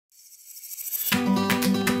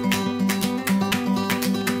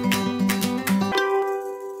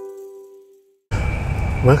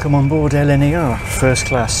Welcome on board LNER, first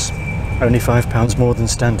class. Only £5 more than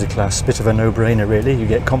standard class. Bit of a no-brainer really, you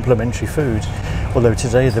get complimentary food. Although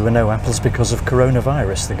today there were no apples because of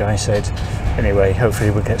coronavirus, the guy said. Anyway,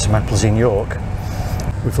 hopefully we'll get some apples in York.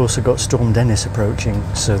 We've also got Storm Dennis approaching,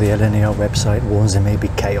 so the LNER website warns there may be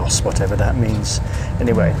chaos, whatever that means.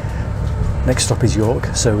 Anyway, next stop is York,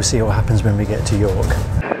 so we'll see what happens when we get to York.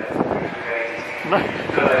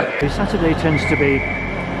 Saturday tends to be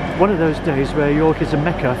one of those days where York is a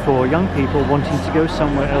mecca for young people wanting to go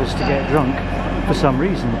somewhere else to get drunk for some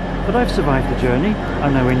reason. But I've survived the journey.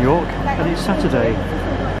 I'm now in York and it's Saturday.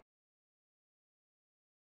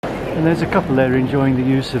 And there's a couple there enjoying the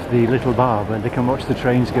use of the little bar where they can watch the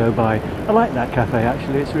trains go by. I like that cafe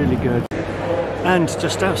actually, it's really good. And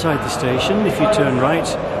just outside the station, if you turn right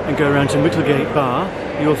and go around to Micklegate Bar,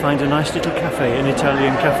 you'll find a nice little cafe, an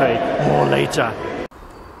Italian cafe. More later.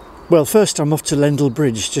 Well, first I'm off to Lendal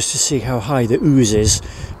Bridge just to see how high the ooze is,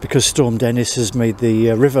 because Storm Dennis has made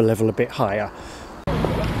the river level a bit higher.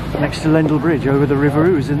 Next to Lendal Bridge over the River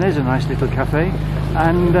Ouse, and there's a nice little cafe.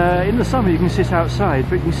 And in the summer you can sit outside,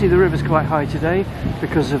 but you can see the river's quite high today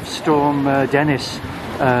because of Storm Dennis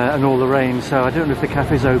and all the rain, so I don't know if the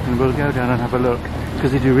cafe's open. We'll go down and have a look,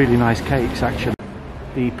 because they do really nice cakes actually.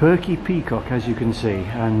 The Perky Peacock, as you can see,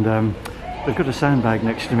 and they've got a sandbag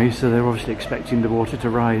next to me, so they're obviously expecting the water to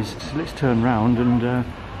rise. So let's turn round and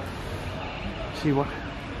see what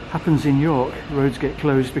happens in York. Roads get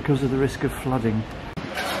closed because of the risk of flooding.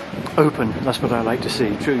 Open, that's what I like to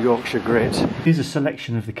see, true Yorkshire grit. Here's a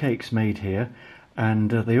selection of the cakes made here, and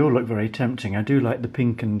they all look very tempting. I do like the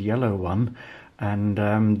pink and yellow one, and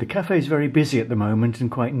the cafe is very busy at the moment and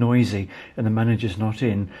quite noisy, and the manager's not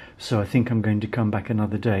in, so I think I'm going to come back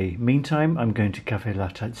another day. Meantime, I'm going to Caffé La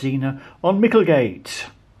Tazzina on Micklegate.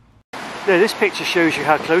 There, this picture shows you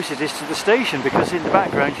how close it is to the station, because in the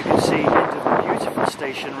background you can see the end of the beautiful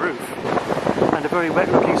station roof and a very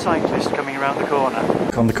wet looking cyclist coming around the corner.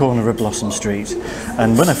 On the corner of Blossom Street,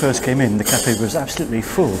 and when I first came in the cafe was absolutely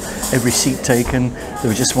full. Every seat taken, there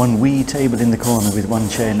was just one wee table in the corner with one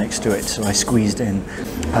chair next to it, so I squeezed in,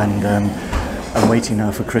 and I'm waiting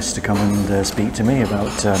now for Chris to come and speak to me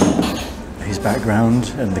about his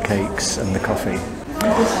background and the cakes and the coffee.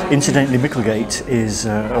 Incidentally, Micklegate is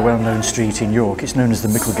a well-known street in York. It's known as the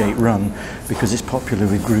Micklegate Run because it's popular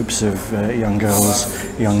with groups of young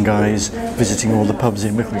girls, young guys visiting all the pubs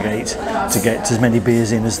in Micklegate to get as many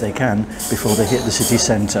beers in as they can before they hit the city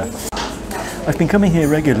centre. I've been coming here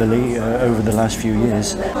regularly over the last few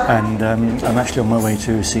years, and I'm actually on my way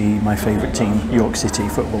to see my favourite team, York City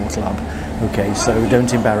Football Club. Okay, so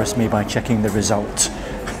don't embarrass me by checking the result.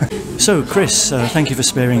 So Chris, thank you for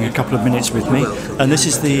sparing a couple of minutes with me, and this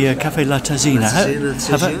is the Caffé La Tazzina.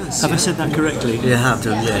 Have I said that correctly? You have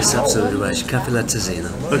done, yes, absolutely right. Caffé La Tazzina.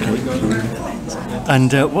 Okay.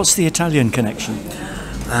 And what's the Italian connection?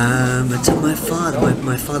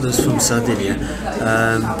 My father was from Sardinia,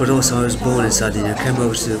 but also I was born in Sardinia. I came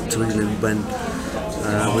over to England when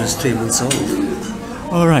I was 3 months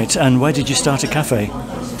old. All right, and why did you start a cafe?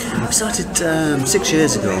 I started 6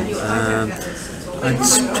 years ago. I'd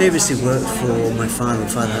previously worked for my father. My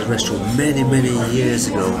father had a restaurant many years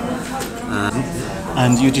ago.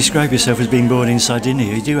 And you describe yourself as being born in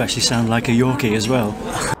Sardinia. You do actually sound like a Yorkie as well.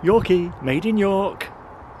 Yorkie, made in York.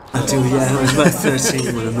 I do, yeah. I was about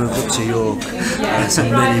 13 when I moved up to York. So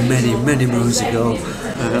many moons ago.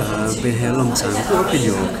 I've been here a long time. I grew up in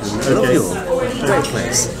York. And I love York. Great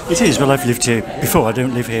place. It is. Well, I've lived here before. I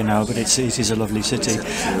don't live here now, but it is a lovely city.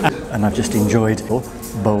 And I've just enjoyed a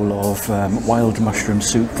bowl of wild mushroom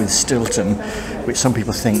soup with Stilton, which some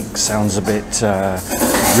people think sounds a bit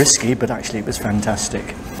risky, but actually it was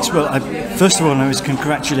fantastic. Well, first of all, I always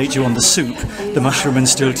congratulate you on the soup, the mushroom and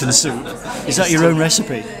Stilton soup. Is that your own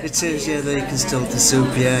recipe? It is, yeah, the Stilton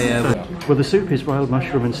soup, yeah. Well, the soup is wild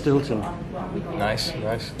mushroom and Stilton. Nice.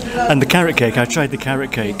 And the carrot cake, I tried the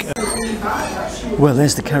carrot cake. Well,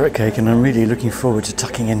 there's the carrot cake, and I'm really looking forward to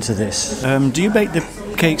tucking into this. Do you bake the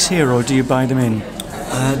cakes here, or do you buy them in?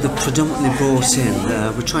 They're predominantly bought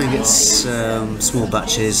in. We try and get small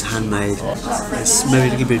batches, handmade. It's maybe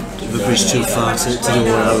a little bit of a bridge too far to do all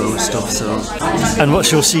our own stuff. So. And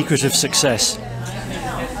what's your secret of success?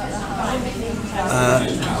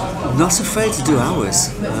 Not afraid to do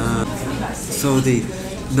hours. So the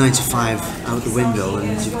 9 to 5 out the window, and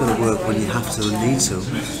you've got to work when you have to and need to.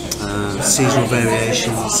 Seasonal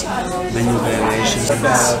variations, menu variations,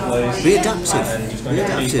 and be adaptive,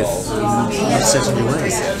 not set in your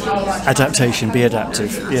ways. Adaptation, be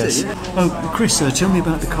adaptive, yes. Oh, Chris, tell me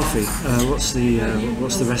about the coffee. What's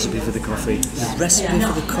the recipe for the coffee? The recipe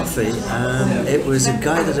for the coffee, it was a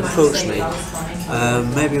guy that approached me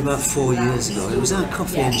maybe about 4 years ago. He was our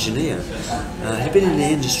coffee engineer. He'd been in the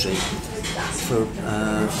industry for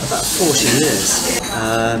about 40 years.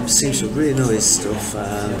 Seems to really know his stuff.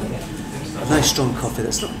 A nice strong coffee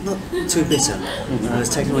that's not too bitter. It's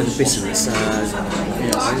taken away the bitterness.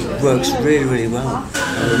 It works really well.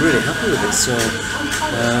 We're really happy with it. So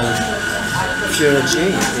pure G,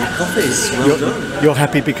 the coffee is well done. You're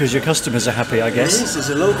happy because your customers are happy, I guess. Yes, there's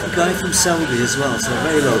a local guy from Selby as well, so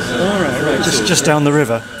very local. All right. Just down the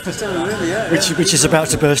river. Just down the river, yeah. Which is about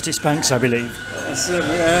to burst its banks, I believe.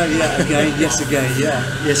 Yes, again.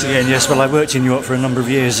 Yes, well, I worked in York for a number of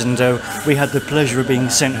years, and we had the pleasure of being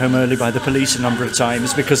sent home early by the police a number of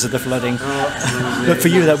times because of the flooding. But for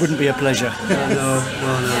you, that wouldn't be a pleasure. No.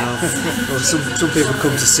 Well, some people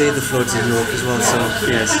come to see the floods in York as well, so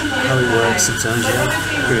yes, how it works sometimes, yeah.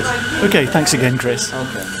 Good. Okay, thanks again, Chris.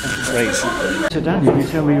 Okay, great. So Daniel, you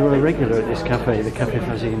tell me you're a regular at this cafe, the Caffé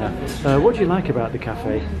La Tazzina. What do you like about the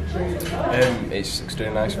cafe? It's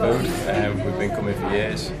extremely nice food. We've been coming for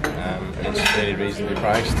years, and it's really reasonably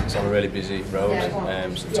priced. It's on a really busy road,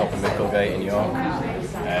 it's the top of Micklegate in York.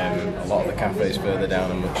 A lot of the cafes further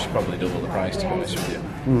down are probably double the price, to be honest with you.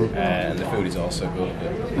 And the food is also good.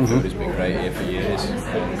 The food has been great here for years.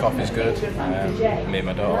 The coffee's good. Me and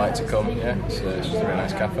my daughter like to come. Yeah, it's just a really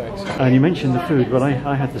nice cafe. So. And you mentioned the food. Well,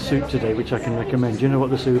 I had the soup today, which I can recommend. Do you know what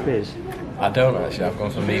the soup is? I don't actually. I've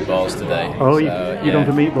gone for meatballs today. Oh, you've gone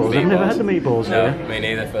for meatballs. I've never had the meatballs here. No, me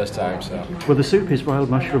neither. First time. So. Well, the soup is wild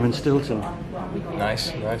mushroom and Stilton.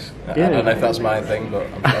 Nice. Yeah. I don't know if that's my thing, but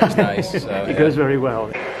I'm sure it's nice. So, it goes very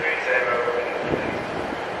well.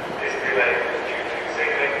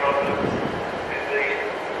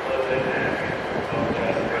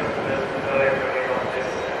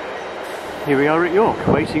 Here we are at York,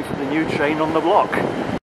 waiting for the new train on the block.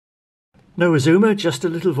 No Azuma, just a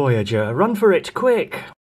little Voyager. Run for it, quick!